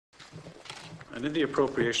And in the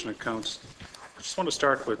appropriation accounts, I just want to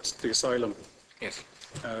start with the asylum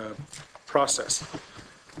process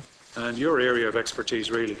and your area of expertise,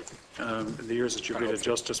 really, in the years that you've been at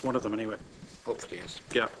Justice, one of them anyway. Hopefully, yes.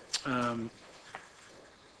 Yeah. And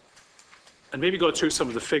maybe go through some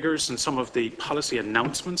of the figures and some of the policy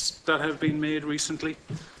announcements that have been made recently,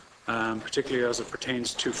 particularly as it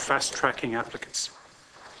pertains to fast-tracking applicants.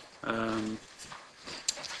 And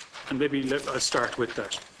maybe I'll start with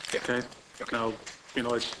that. Okay. Now, you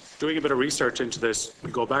know, doing a bit of research into this, you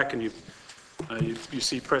go back and you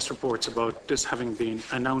see press reports about this having been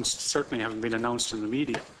announced, certainly having been announced in the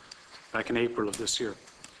media back in April of this year,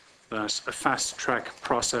 that a fast-track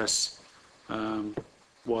process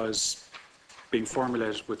was being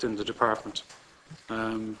formulated within the department.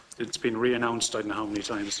 It's been re-announced, I don't know how many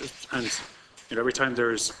times, and you know, every time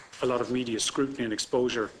there's a lot of media scrutiny and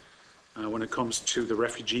exposure when it comes to the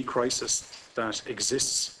refugee crisis that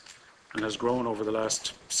exists and has grown over the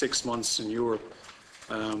last 6 months in Europe,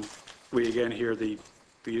 we again hear the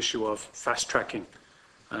issue of fast-tracking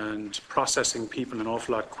and processing people an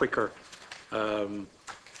awful lot quicker,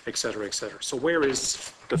 et cetera, et cetera. So where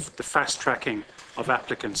is the fast-tracking of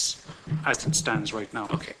applicants as it stands right now?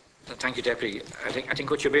 Okay. Thank you, Deputy. I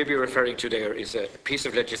think what you may be referring to there is a piece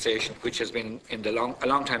of legislation which has been in a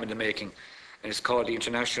long time in the making, and it's called the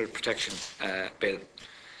International Protection Bill,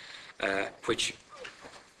 which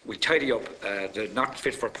will tidy up the not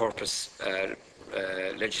fit for purpose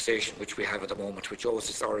legislation which we have at the moment, which owes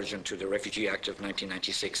its origin to the Refugee Act of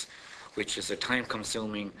 1996, which is a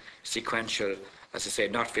time-consuming, sequential, as I say,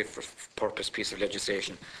 not fit for purpose piece of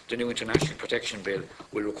legislation. The new International Protection Bill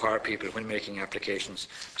will require people, when making applications,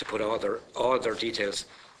 to put all their details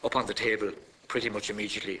up on the table pretty much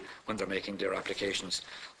immediately when they're making their applications.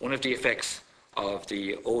 One of the effects of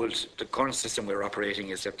the current system we're operating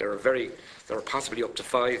is that there are possibly up to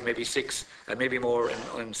 5, maybe 6, and maybe more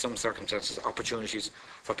in some circumstances, opportunities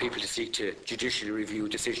for people to seek to judicially review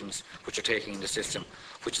decisions which are taken in the system,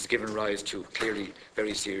 which has given rise to clearly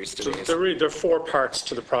very serious delays. So there are 4 parts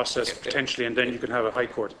to the process potentially, and then you can have a High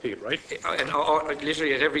Court appeal, right? And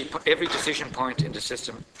literally at every decision point in the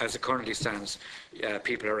system, as it currently stands,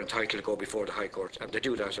 people are entitled to go before the High Court, and they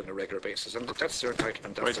do that on a regular basis, and that's their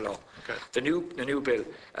entitlement. That's the law. Okay. The new bill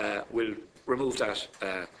will remove that.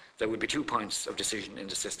 There will be 2 points of decision in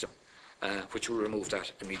the system, which will remove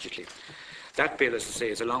that immediately. That bill, as I say,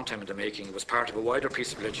 is a long time in the making. It was part of a wider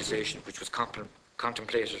piece of legislation which was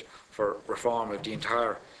contemplated for reform of the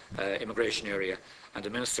entire immigration area, and the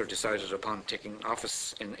Minister decided upon taking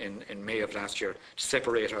office in May of last year to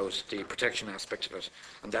separate out the protection aspect of it,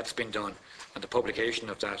 and that's been done, and the publication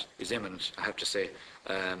of that is imminent, I have to say.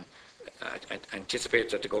 I anticipate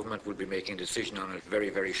that the government will be making a decision on it very,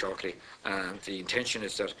 very shortly, and the intention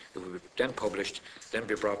is that it will be then published, then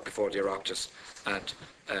be brought before the Oireachtas, and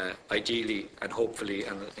ideally and hopefully,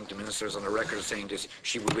 and I think the Minister is on the record of saying this,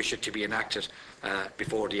 she would wish it to be enacted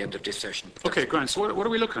before the end of this session. Okay, Grant, so what are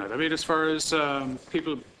we looking at? I mean, as far as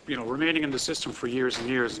people, you know, remaining in the system for years and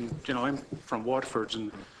years, and, you know, I'm from Waterford,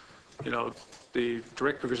 and, you know, the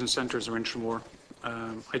direct provision centres are in Tramore.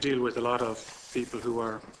 I deal with a lot of people who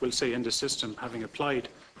are, we'll say, in the system, having applied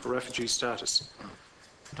for refugee status.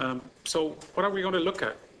 So what are we going to look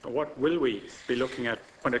at? Or what will we be looking at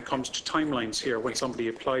when it comes to timelines here, when somebody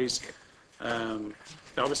applies?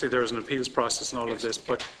 Obviously, there is an appeals process and all of this,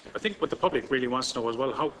 but I think what the public really wants to know as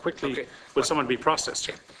well, how quickly will someone be processed?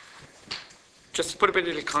 Just to put a bit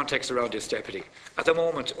of context around this, Deputy. At the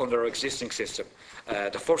moment, under our existing system,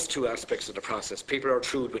 the first 2 aspects of the process, people are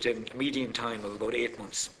through within a median time of about 8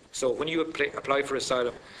 months. So when you apply for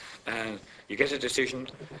asylum and you get a decision,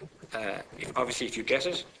 if you get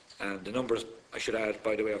it, and the numbers, I should add,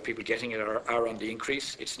 by the way, of people getting it are on the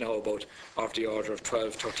increase. It's now about of the order of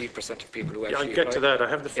 12-13% of people who actually I'll get to that. I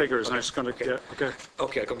have the figures, and I'm just going to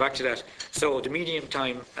Okay, I'll come back to that. So the median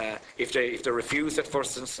time, if they refuse at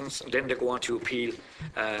first instance, and then they go on to appeal,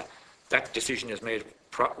 that decision is made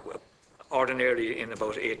ordinarily in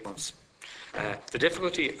about 8 months. The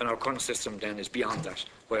difficulty in our current system then is beyond that,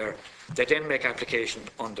 where they then make application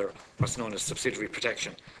under what's known as subsidiary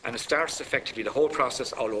protection, and it starts effectively the whole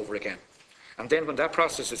process all over again. And then when that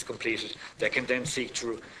process is completed, they can then seek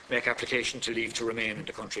to make application to leave to remain in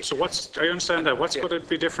the country. So I understand that. What's going to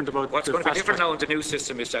be different about what's going to be different now in the new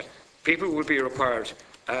system is that people will be required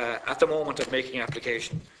at the moment of making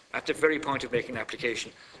application, at the very point of making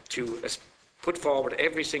application, to put forward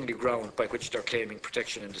every single ground by which they're claiming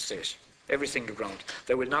protection in the state. Every single ground.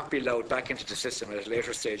 They will not be allowed back into the system at a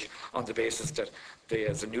later stage on the basis that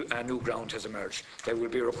a new ground has emerged. They will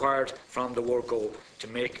be required from the word go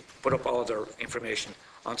to put up all their information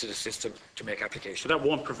onto the system to make application. So that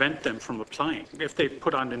won't prevent them from applying. If they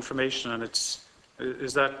put on information and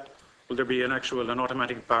will there be an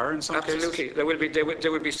automatic bar in some cases? Absolutely.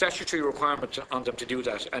 There will be statutory requirement on them to do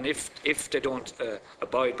that, and if they don't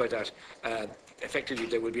abide by that, effectively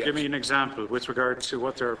there will be... Give me an example with regard to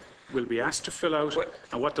what they will be asked to fill out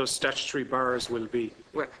and what those statutory bars will be.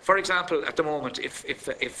 Well, for example, at the moment,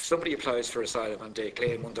 if somebody applies for asylum and they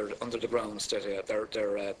claim under the grounds that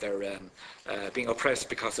they're being oppressed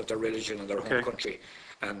because of their religion and their home country,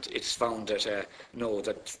 and it's found that no,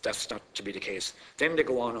 that's not to be the case, then they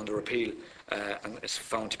go on under appeal, and it's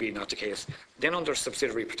found to be not the case. Then under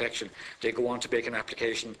subsidiary protection, they go on to make an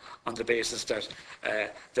application on the basis that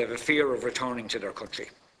they have a fear of returning to their country.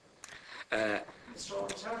 So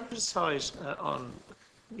how do you decide on,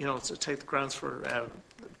 to take the grounds for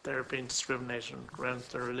there being discrimination on grounds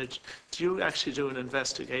of their religion? Do you actually do an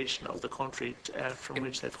investigation of the country from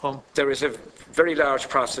which they've come? There is a very large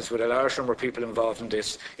process with a large number of people involved in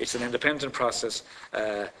this. It's an independent process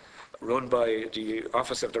run by the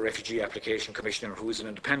Office of the Refugee Application Commissioner, who is an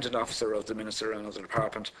independent officer of the Minister and of the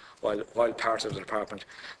Department, while part of the Department.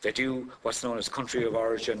 They do what's known as country of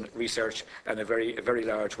origin research in a very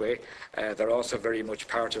large way. They're also very much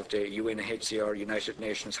part of the UNHCR, United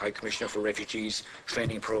Nations High Commissioner for Refugees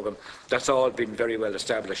training programme. That's all been very well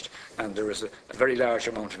established, and there is a very large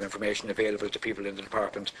amount of information available to people in the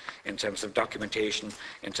Department in terms of documentation,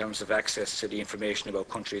 in terms of access to the information about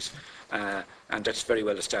countries, and that's very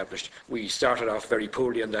well established. We started off very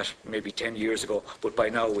poorly on that maybe 10 years ago, but by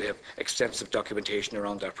now we have extensive documentation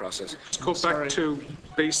around that process. Let's go back to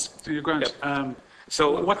your grant. Yep.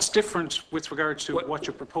 So what's different with regard to what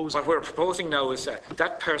you're proposing? What we're proposing now is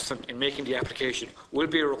that person in making the application will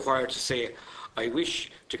be required to say, I wish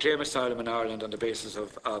to claim asylum in Ireland on the basis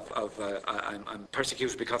of I'm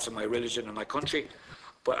persecuted because of my religion and my country,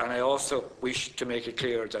 and I also wish to make it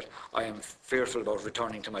clear that I am fearful about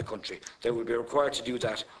returning to my country. They will be required to do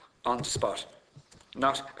that on the spot,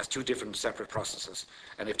 not as two different separate processes.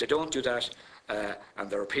 And if they don't do that and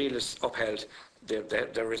their appeal is upheld,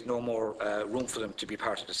 there is no more room for them to be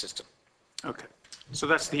part of the system. Okay. So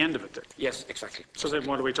that's the end of it then? Yes, exactly. So then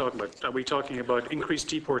what are we talking about? Are we talking about increased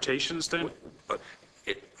deportations then?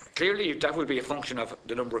 Clearly, that will be a function of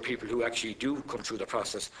the number of people who actually do come through the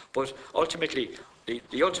process. But ultimately,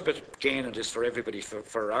 the ultimate gain in this for everybody,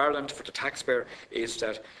 for Ireland, for the taxpayer, is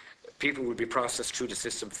that people will be processed through the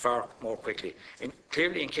system far more quickly.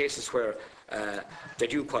 Clearly, in cases where they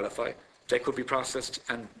do qualify, they could be processed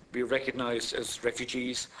and be recognised as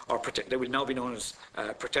refugees, or they will now be known as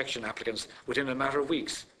protection applicants within a matter of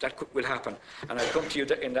weeks. That will happen. And I'll come to you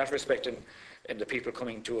in that respect in the people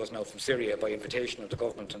coming to us now from Syria by invitation of the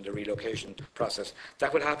government and the relocation process.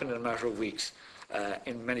 That will happen in a matter of weeks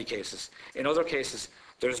in many cases. In other cases,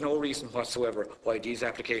 there is no reason whatsoever why these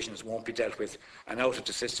applications won't be dealt with and out of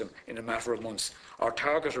the system in a matter of months. Our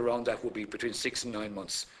target around that will be between 6 and 9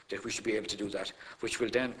 months that we should be able to do that, which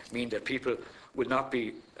will then mean that people will not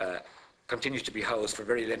be continue to be housed for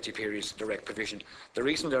very lengthy periods of direct provision. The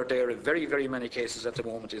reason they're there in very many cases at the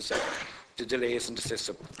moment is the delays in the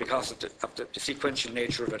system because of the sequential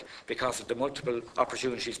nature of it, because of the multiple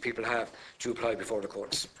opportunities people have to apply before the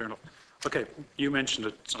courts. Fair enough. Okay, you mentioned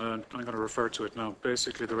it. I'm going to refer to it now.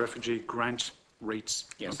 Basically, the refugee grant rates.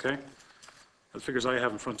 Yes. Okay. The figures I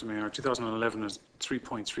have in front of me are 2011 is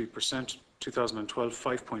 3.3%, 2012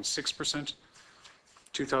 5.6%,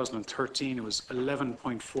 2013 it was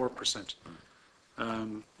 11.4%.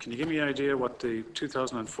 Can you give me an idea what the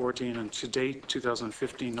 2014 and to date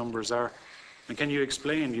 2015 numbers are? And can you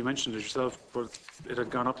explain? You mentioned it yourself, but it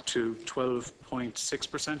had gone up to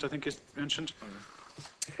 12.6%. I think you mentioned.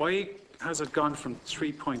 Why has it gone from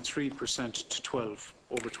 3.3% to 12,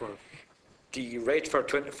 over 12? The rate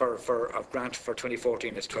of grant for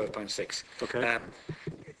 2014 is 12.6. Okay.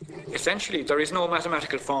 Essentially, there is no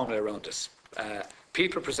mathematical formula around this.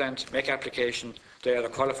 People present, make application, they either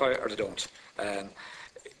qualify or they don't.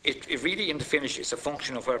 It really, in the finish, is a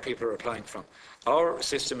function of where people are applying from. Our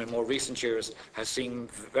system in more recent years has seen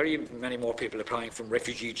very many more people applying from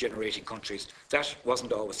refugee-generating countries. That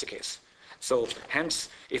wasn't always the case. So, hence,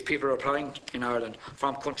 if people are applying in Ireland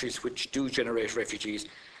from countries which do generate refugees,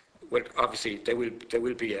 well, obviously, they will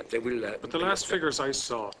be. But the last figures I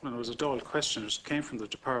saw, and it was a dull question, it came from the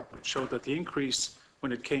department, showed that the increase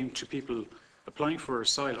when it came to people applying for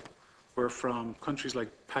asylum were from countries like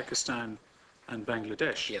Pakistan and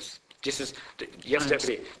Bangladesh. Yes,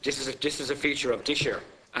 definitely. This is a feature of this year,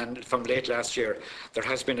 and from late last year, there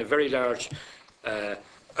has been a very large.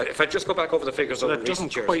 If I just go back over the figures over recent years,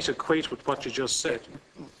 that doesn't quite equate with what you just said.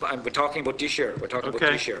 We're talking about this year. We're talking about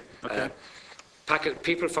this year. Okay.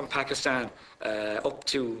 people from Pakistan up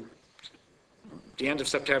to the end of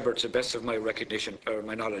September, to the best of my recognition or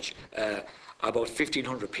my knowledge, about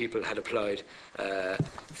 1,500 people had applied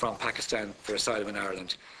from Pakistan for asylum in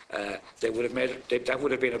Ireland. That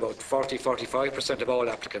would have been about 45% of all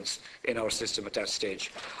applicants in our system at that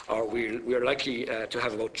stage. Or we are likely to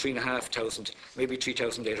have about 3,500, maybe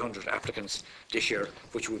 3,800 applicants this year,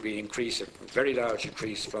 which would be an increase, a very large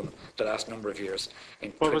increase from the last number of years.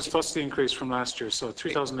 What's the increase from last year? So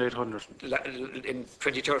 3,800. In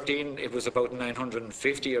 2013, it was about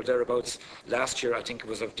 950 or thereabouts. Last year, I think it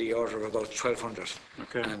was of the order of about 1,200.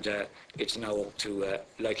 Okay. And it's now up to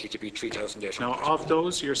likely to be 3,800. Now, of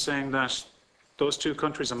those, you're saying that those two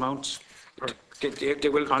countries amount or They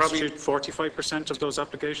will constitute 45% of those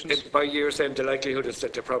applications? by year's end, the likelihood is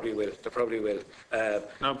that they probably will. They probably will.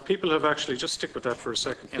 Now, people have actually, just stick with that for a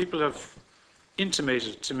second, people have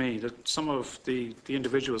intimated to me that some of the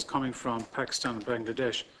individuals coming from Pakistan and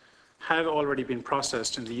Bangladesh have already been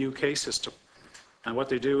processed in the UK system. And what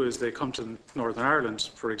they do is they come to Northern Ireland,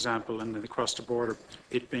 for example, and then they cross the border,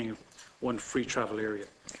 it being one free travel area.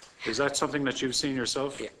 Is that something that you've seen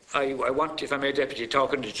yourself? Yeah. I want, if I may, Deputy,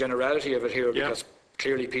 talk in the generality of it here, Yeah. because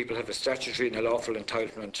clearly people have a statutory and a lawful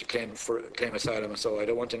entitlement to claim asylum, so I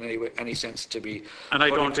don't want in any sense to be... And I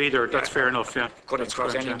don't either, that's fair enough, yeah. Cutting That's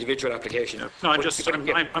across correct, any yeah. individual application. No, I'm But- just, but,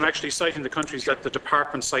 yeah, I'm actually citing the countries that the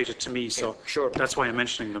department cited to me, so sure. that's why I'm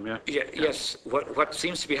mentioning them, yeah. Yes, what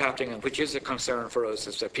seems to be happening, and which is a concern for us,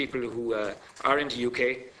 is that people who are in the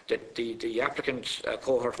UK, that the applicant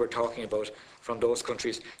cohort we're talking about from those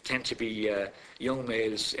countries tend to be young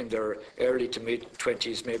males in their early to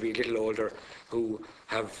mid-20s, maybe a little older, who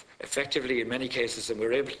have effectively, in many cases, and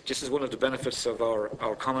we're able, this is one of the benefits of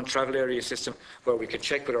our common travel area system, where we can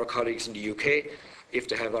check with our colleagues in the UK if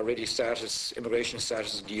they have already immigration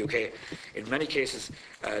status in the UK. In many cases,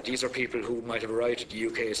 these are people who might have arrived in the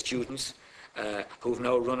UK as students, who've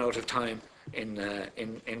now run out of time in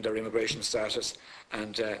their immigration status,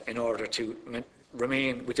 and in order to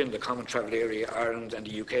remain within the common travel area, Ireland and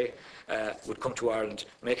the UK, would come to Ireland,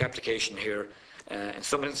 make application here, in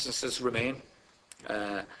some instances remain,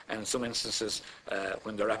 and in some instances,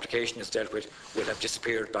 when their application is dealt with, will have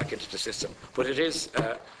disappeared back into the system. But it is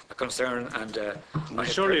a concern, and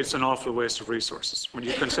Surely it's an awful waste of resources. When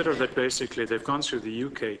you consider that basically they've gone through the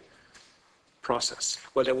UK process.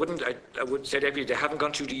 well, they wouldn't. I would say, Deputy, they haven't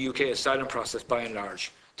gone through the UK asylum process by and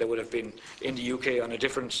large. They would have been in the UK on a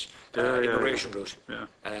different immigration route. Yeah.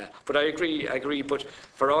 But I agree. But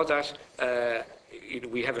for all that,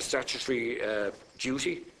 we have a statutory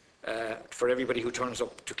duty for everybody who turns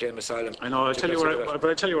up to claim asylum. I know, I'll tell you consider that. but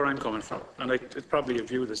I'll tell you where I'm coming from. And it's probably a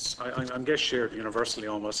view that's, I'm guess shared universally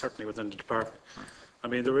almost, certainly within the department. I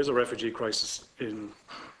mean, there is a refugee crisis in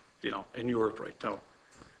Europe right now.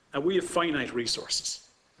 And we have finite resources.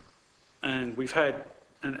 And we've had,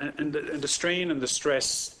 and the strain and the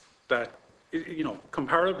stress that,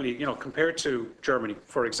 comparably, compared to Germany,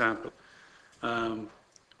 for example,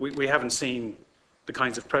 we haven't seen the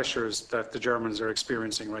kinds of pressures that the Germans are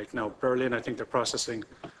experiencing right now. Berlin, I think they're processing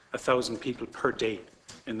 1,000 people per day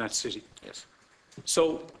in that city. Yes.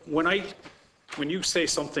 So when you say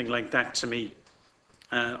something like that to me,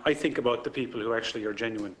 I think about the people who actually are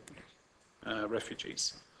genuine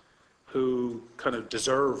refugees, who kind of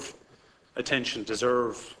deserve attention,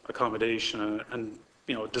 deserve accommodation, and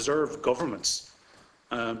deserve governments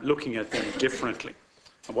looking at them differently.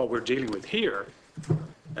 And what we're dealing with here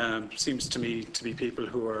seems to me to be people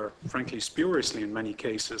who are, frankly, spuriously in many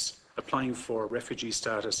cases, applying for refugee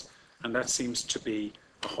status, and that seems to be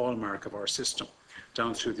a hallmark of our system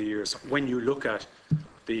down through the years. When you look at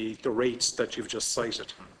the rates that you've just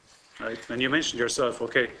cited, right? And you mentioned yourself,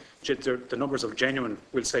 okay, the numbers of genuine,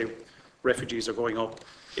 we'll say, refugees are going up.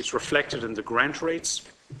 It's reflected in the grant rates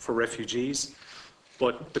for refugees,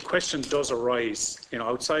 but the question does arise,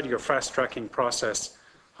 outside of your fast-tracking process,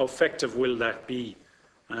 how effective will that be?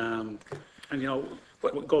 And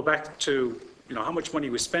go back to, how much money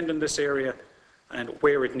we spend in this area and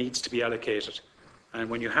where it needs to be allocated. And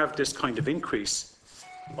when you have this kind of increase,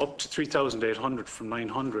 up to 3,800 from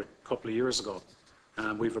 900 a couple of years ago,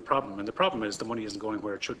 we have a problem. And the problem is the money isn't going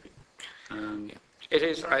where it should be. It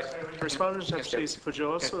is. Respondent, please, could you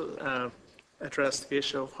also address the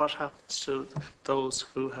issue of what happens to those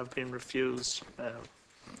who have been refused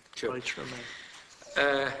right to remain?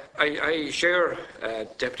 I share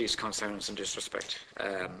Deputy's concerns in this respect.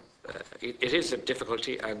 It is a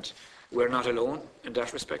difficulty, and we're not alone in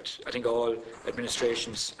that respect. I think all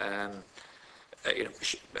administrations have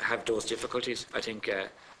those difficulties. I think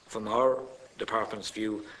from our department's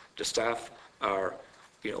view, the staff are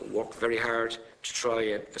work very hard to try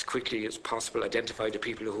and, as quickly as possible, identify the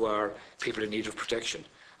people who are people in need of protection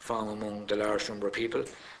from among the large number of people,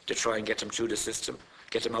 to try and get them through the system,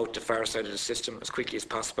 get them out the far side of the system as quickly as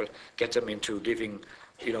possible, get them into living,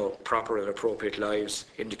 proper and appropriate lives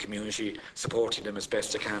in the community, supporting them as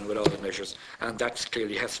best they can with all the measures. And that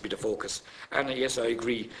clearly has to be the focus. And yes, I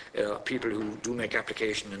agree, people who do make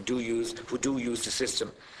application and who do use the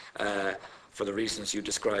system for the reasons you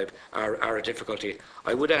describe are a difficulty.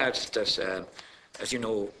 I would add that, as you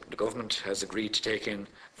know, the government has agreed to take in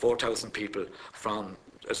 4,000 people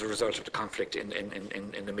as a result of the conflict in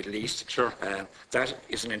the Middle East. Sure. That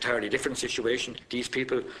is an entirely different situation. These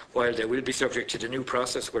people, while they will be subject to the new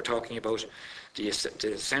process we're talking about, the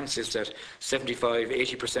sense is that 75,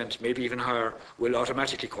 80%, maybe even higher, will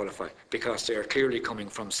automatically qualify because they are clearly coming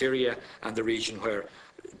from Syria and the region where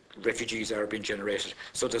refugees are being generated.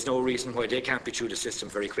 So there's no reason why they can't be through the system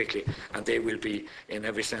very quickly, and they will be, in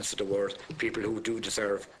every sense of the word, people who do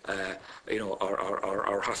deserve,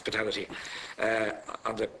 our hospitality.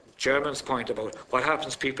 On the Chairman's point about what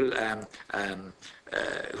happens to people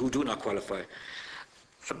who do not qualify,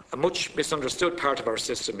 a much misunderstood part of our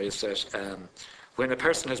system is that when a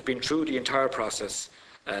person has been through the entire process,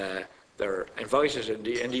 they're invited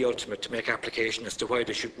in the ultimate to make application as to why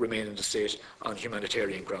they should remain in the state on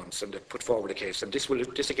humanitarian grounds, and they put forward a case. And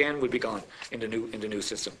this again will be gone in the new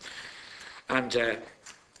system. And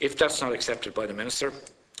if that's not accepted by the minister,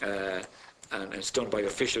 and it's done by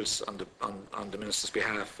officials on the minister's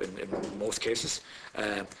behalf in most cases,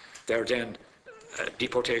 they're then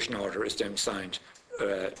deportation order is then signed,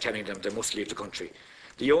 telling them they must leave the country.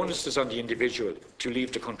 The onus is on the individual to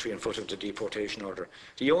leave the country in foot of the deportation order.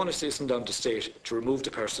 The onus isn't on the state to remove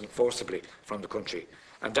the person forcibly from the country.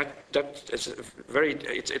 And that is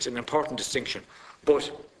it's an important distinction.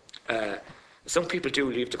 But some people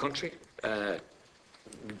do leave the country.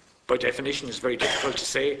 By definition, it's very difficult to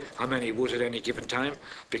say how many would at any given time,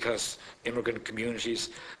 because immigrant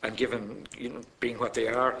communities, and given being what they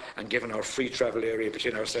are, and given our free travel area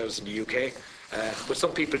between ourselves and the UK, but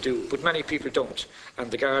some people do, but many people don't. And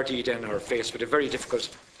the Gardaí then are faced with a very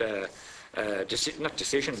difficult, not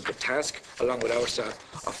decision, but task, along with our staff,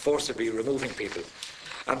 of forcibly removing people.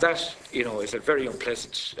 And that, is a very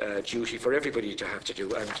unpleasant duty for everybody to have to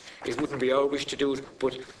do. And it wouldn't be our wish to do it,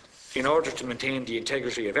 but in order to maintain the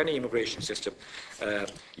integrity of any immigration system,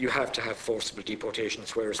 you have to have forcible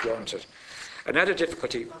deportations where it's warranted. Another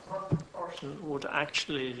difficulty would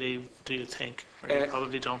actually leave, do you think? Or you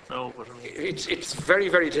probably don't know. But it's very,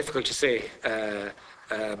 very difficult to say.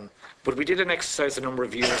 But we did an exercise a number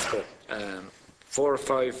of years ago, 4 or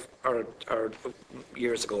 5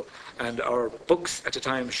 years ago, and our books at the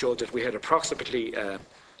time showed that we had approximately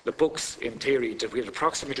the books, in theory, that we had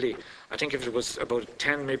approximately, I think if it was about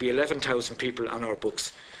 10, maybe 11,000 people on our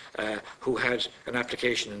books who had an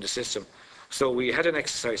application in the system. So we had an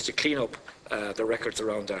exercise to clean up the records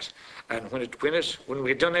around that. And when we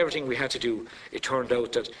had done everything we had to do, it turned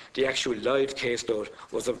out that the actual live caseload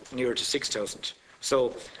was nearer to 6,000.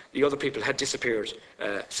 So the other people had disappeared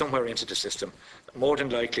somewhere into the system. More than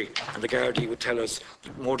likely, and the Gardaí would tell us,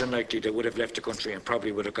 more than likely they would have left the country and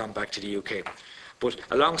probably would have gone back to the UK. But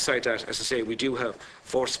alongside that, as I say, we do have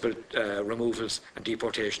forcible removals and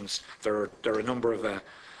deportations. There are a number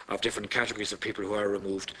of different categories of people who are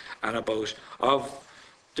removed, and of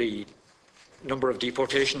the number of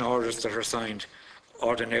deportation orders that are signed,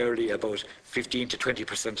 ordinarily about 15 to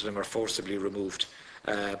 20% of them are forcibly removed.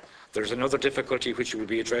 There's another difficulty which will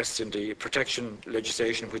be addressed in the protection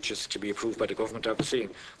legislation, which is to be approved by the government, obviously.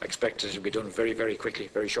 I expect it to be done very, very quickly,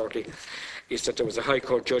 very shortly, is that there was a High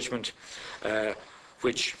Court judgment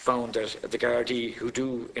which found that the Gardaí who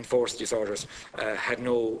do enforce these orders had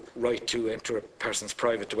no right to enter a person's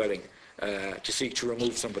private dwelling to seek to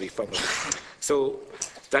remove somebody from it. So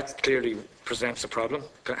that clearly presents a problem,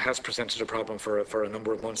 has presented a problem for a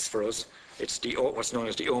number of months for us. It's what's known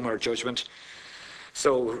as the Omar judgment.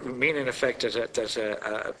 So, meaning in effect that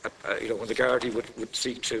when the Gardaí would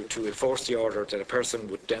seek to enforce the order, that a person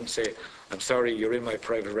would then say, "I'm sorry, you're in my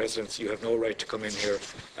private residence. You have no right to come in here,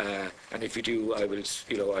 and if you do, I will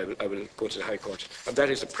go to the High Court." And that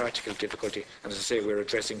is a practical difficulty. And as I say, we're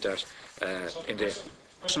addressing that in the.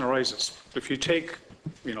 The question arises: if you take,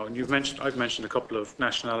 and I've mentioned a couple of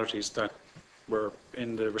nationalities that were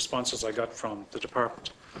in the responses I got from the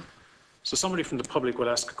department. So somebody from the public will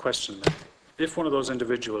ask a question then. If one of those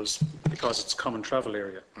individuals, because it's a common travel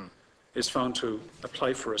area, is found to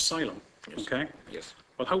apply for asylum, Yes. okay? Yes.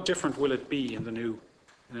 Well, how different will it be in the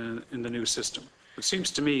new system? It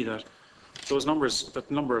seems to me that those numbers,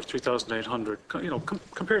 that number of 3,800,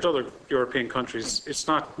 compared to other European countries, it's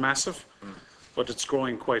not massive. but it's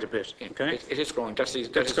growing quite a bit. Okay, It is growing. That is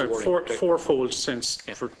it's the going worrying. fourfold since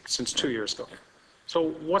 2 years ago.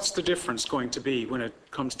 So what's the difference going to be when it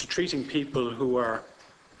comes to treating people who are,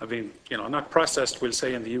 I mean, you know, not processed, we'll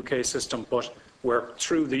say, in the UK system, but were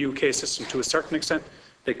through the UK system to a certain extent?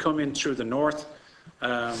 They come in through the north.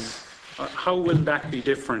 How will that be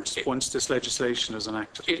different once this legislation is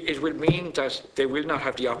enacted? It will mean that they will not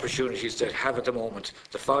have the opportunities they have at the moment,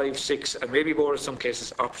 the 5, 6, and maybe more in some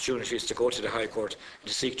cases, opportunities to go to the High Court and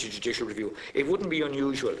to seek judicial review. It wouldn't be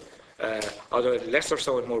unusual, although less or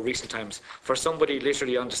so in more recent times, for somebody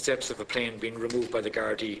literally on the steps of a plane being removed by the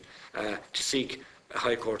Gardaí to seek a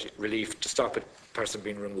High Court relief to stop a person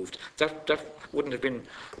being removed. That wouldn't have been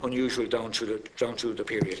unusual down through the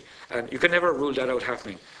period. And you can never rule that out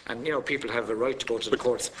happening. And, you know, people have a right to go to the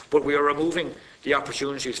courts. But we are removing the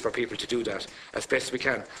opportunities for people to do that as best we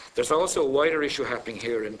can. There's also a wider issue happening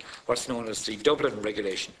here in what's known as the Dublin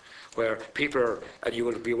regulation, where people are, and you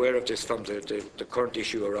will be aware of this from the current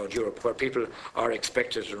issue around Europe, where people are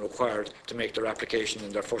expected and required to make their application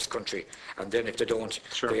in their first country, and then if they don't,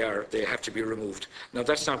 Sure. they have to be removed. Now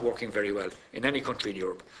that's not working very well in any country in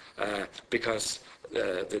Europe, because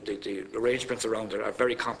the arrangements around it are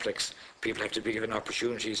very complex. People have to be given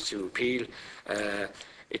opportunities to appeal.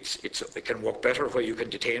 It can work better where you can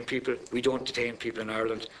detain people. We don't detain people in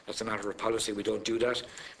Ireland. That's a matter of policy. We don't do that,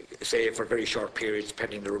 say for very short periods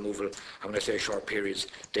pending the removal. And when I say short periods,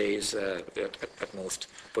 days at most.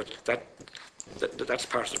 But that's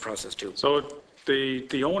part of the process too. So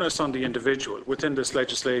the onus on the individual within this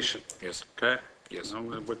legislation, Yes. okay? Yes. You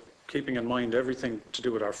know, with keeping in mind everything to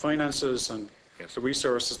do with our finances and Yes. the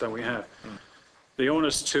resources that we have, the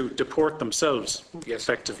onus to deport themselves Yes.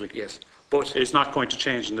 effectively Yes. But is not going to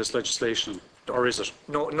change in this legislation, or is it?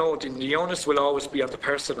 no, the onus will always be on the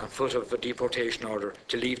person on foot of a deportation order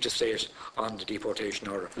to leave the state on the deportation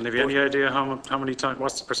order. And have you any idea how many times,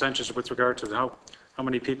 what's the percentage with regard to how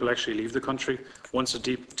many people actually leave the country once a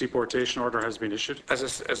deportation order has been issued?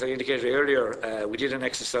 As I indicated earlier, we did an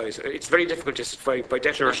exercise. It's very difficult to, by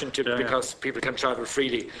definition, Sure. because people can travel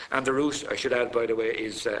freely. And the route, I should add, by the way,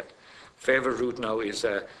 is favoured route now is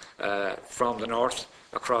from the north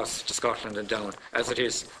across to Scotland and down, as it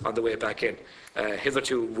is on the way back in.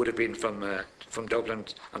 Hitherto would have been from Dublin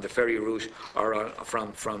on the ferry route or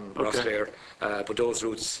from Rosslare, but those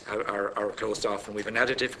routes are closed off. And we've an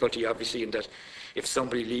added difficulty, obviously, in that if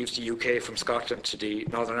somebody leaves the UK from Scotland to the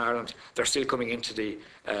Northern Ireland, they're still coming into the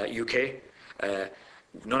UK.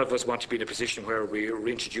 None of us want to be in a position where we're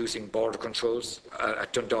reintroducing border controls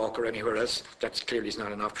at Dundalk or anywhere else. That clearly is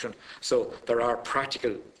not an option. So there are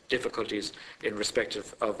practical difficulties in respect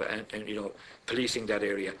of policing that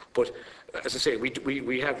area. But as I say, we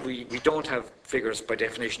don't have figures by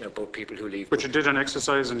definition about people who leave. But you did an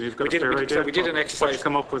exercise and you've got a fair idea? So we did an exercise. What did you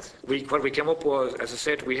come up with? What we came up was, as I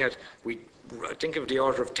said, I think of the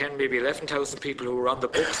order of 10, maybe 11,000 people who were on the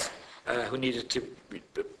books,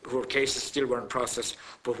 whose cases still weren't processed.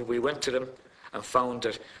 But when we went to them and found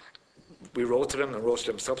that we wrote to them and wrote to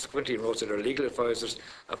them subsequently and wrote to their legal advisors,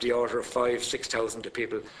 of the order of 5,000 to 6,000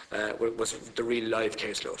 people was the real live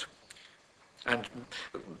caseload. And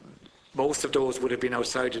most of those would have been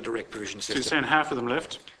outside the direct provision system. So you're saying half of them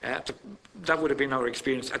left? That would have been our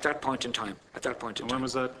experience at that point in time. And when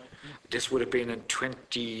was that? This would have been in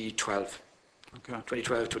 2012. Okay.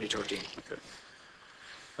 2012, 2013. Okay.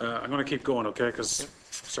 I'm going to keep going, okay, because a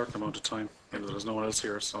certain amount of time, and there's no one else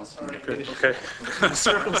here, so. Okay.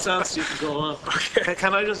 Circumstance, you can go on. Okay.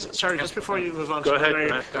 Can I just, sorry, just before you move on, Go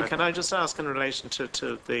ahead. can I just ask in relation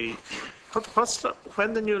to the,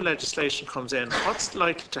 when the new legislation comes in, what's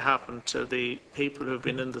likely to happen to the people who've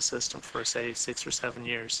been in the system for, say, 6 or 7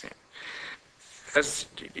 years? As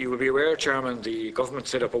you will be aware, Chairman, the government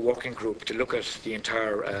set up a working group to look at the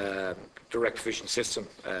entire direct provision system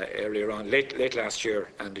earlier on, late last year,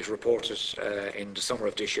 and it reported in the summer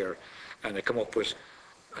of this year, and it came up with,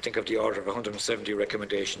 I think, of the order of 170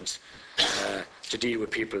 recommendations to deal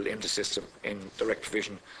with people in the system in direct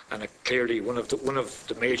provision. And clearly, one of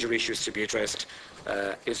the major issues to be addressed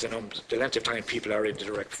is the length of time people are in the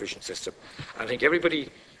direct provision system. I think everybody,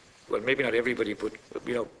 well, maybe not everybody, but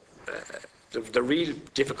the real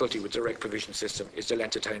difficulty with the direct provision system is the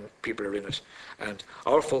length of time people are in it. And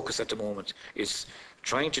our focus at the moment is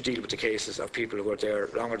trying to deal with the cases of people who are there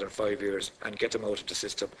longer than 5 years and get them out of the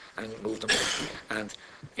system and move them on. And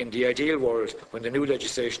in the ideal world, when the new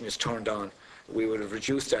legislation is turned on, we would have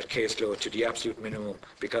reduced that caseload to the absolute minimum,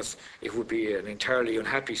 because it would be an entirely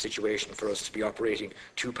unhappy situation for us to be operating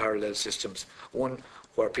two parallel systems. One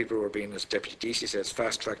where people were being, as Deputy Deasy says,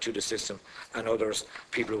 fast-tracked to the system, and others,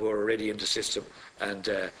 people who are already in the system and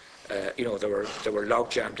there were log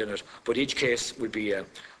jammed in it. But each case will be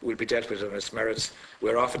dealt with on its merits.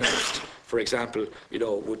 We're often asked, for example,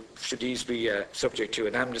 should these be subject to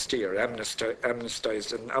an amnesty or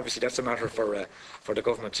amnestised? And obviously that's a matter for the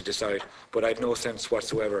government to decide. But I've no sense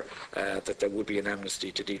whatsoever that there would be an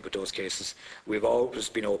amnesty to deal with those cases. We've always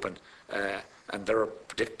been open. And there are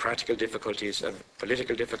practical difficulties and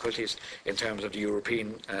political difficulties in terms of the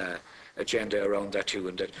European agenda around that too,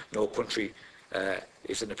 and that no country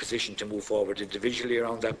is in a position to move forward individually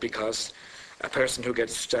around that, because a person who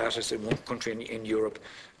gets status in one country in Europe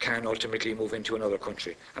can ultimately move into another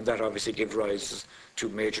country, and that obviously gives rise to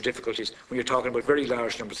major difficulties when you're talking about very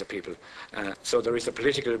large numbers of people. So there is a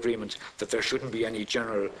political agreement that there shouldn't be any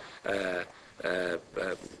general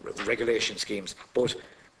regulation schemes, but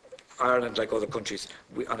Ireland, like other countries,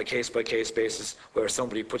 on a case-by-case basis, where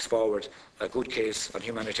somebody puts forward a good case on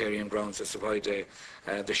humanitarian grounds as to why they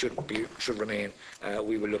should remain,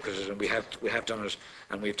 we will look at it, and we have done it,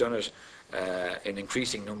 and we've done it in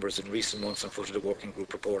increasing numbers in recent months on foot of the working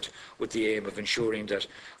group report, with the aim of ensuring that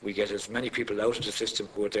we get as many people out of the system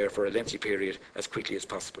who are there for a lengthy period as quickly as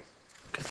possible.